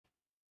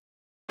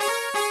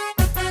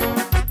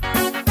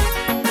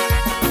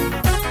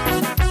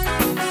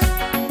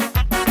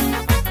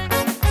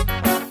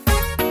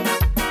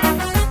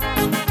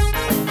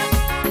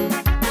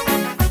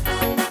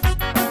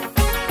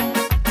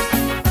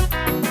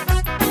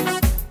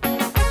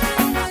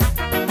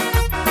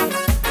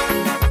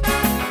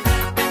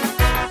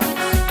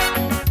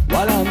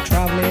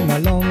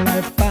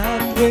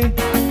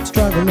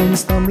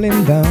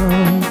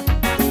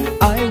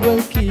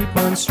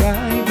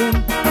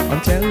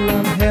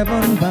I'm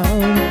heaven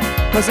bound,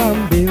 'cause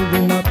I'm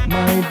building up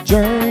my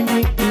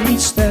journey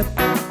each step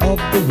of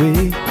the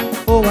way.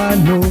 Oh, I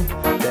know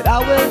that I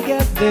will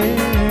get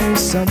there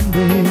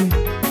someday.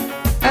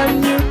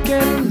 And you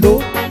can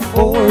look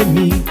for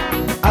me,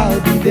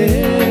 I'll be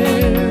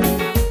there.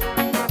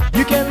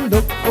 You can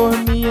look for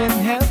me in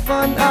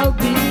heaven, I'll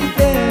be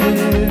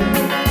there.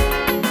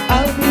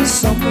 I'll be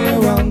somewhere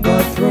on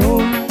God's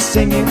throne,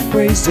 singing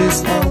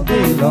praises all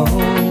day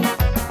long.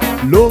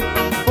 Look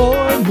for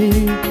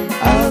me,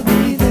 I'll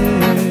be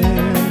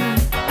there.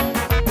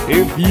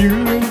 If you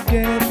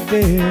get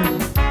there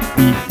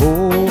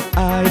before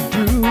I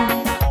do,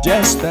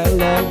 just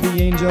tell all the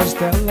angels,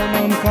 tell them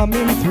I'm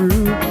coming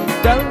through.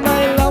 Tell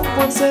my loved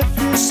ones if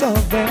you saw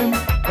them,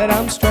 that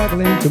I'm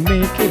struggling to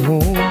make it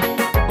home.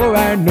 For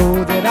I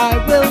know that I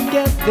will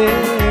get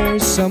there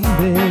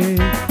someday.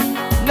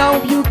 Now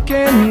you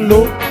can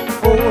look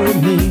for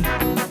me,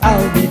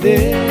 I'll be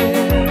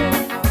there.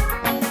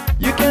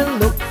 You can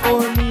look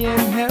for me in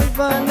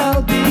heaven,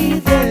 I'll be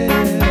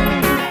there.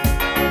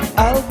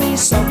 I'll be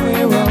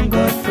somewhere on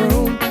God's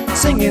throne,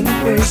 singing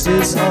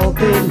praises all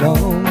day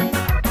long.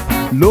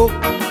 Look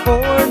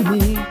for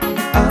me,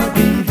 I'll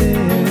be there.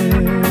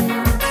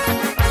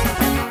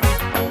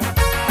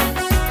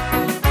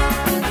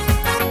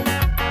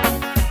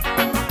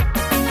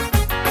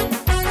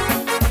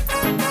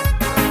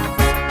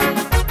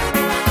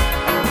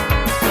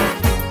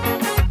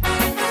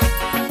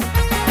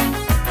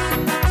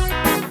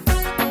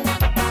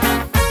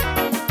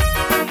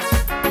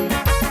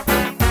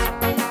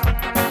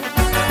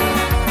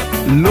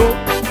 Look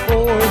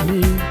for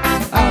me,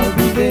 I'll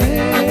be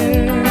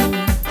there.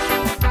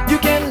 You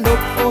can look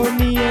for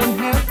me in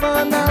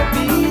heaven, I'll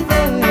be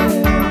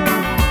there.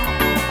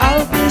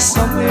 I'll be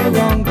somewhere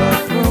on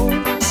God's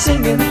throne,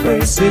 singing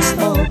praises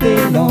all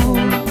day long.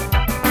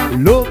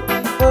 Look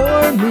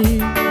for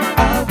me,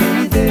 I'll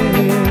be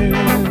there.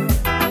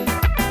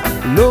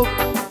 Look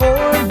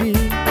for me,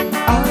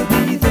 I'll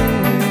be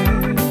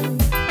there.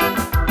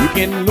 You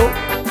can look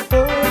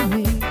for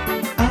me,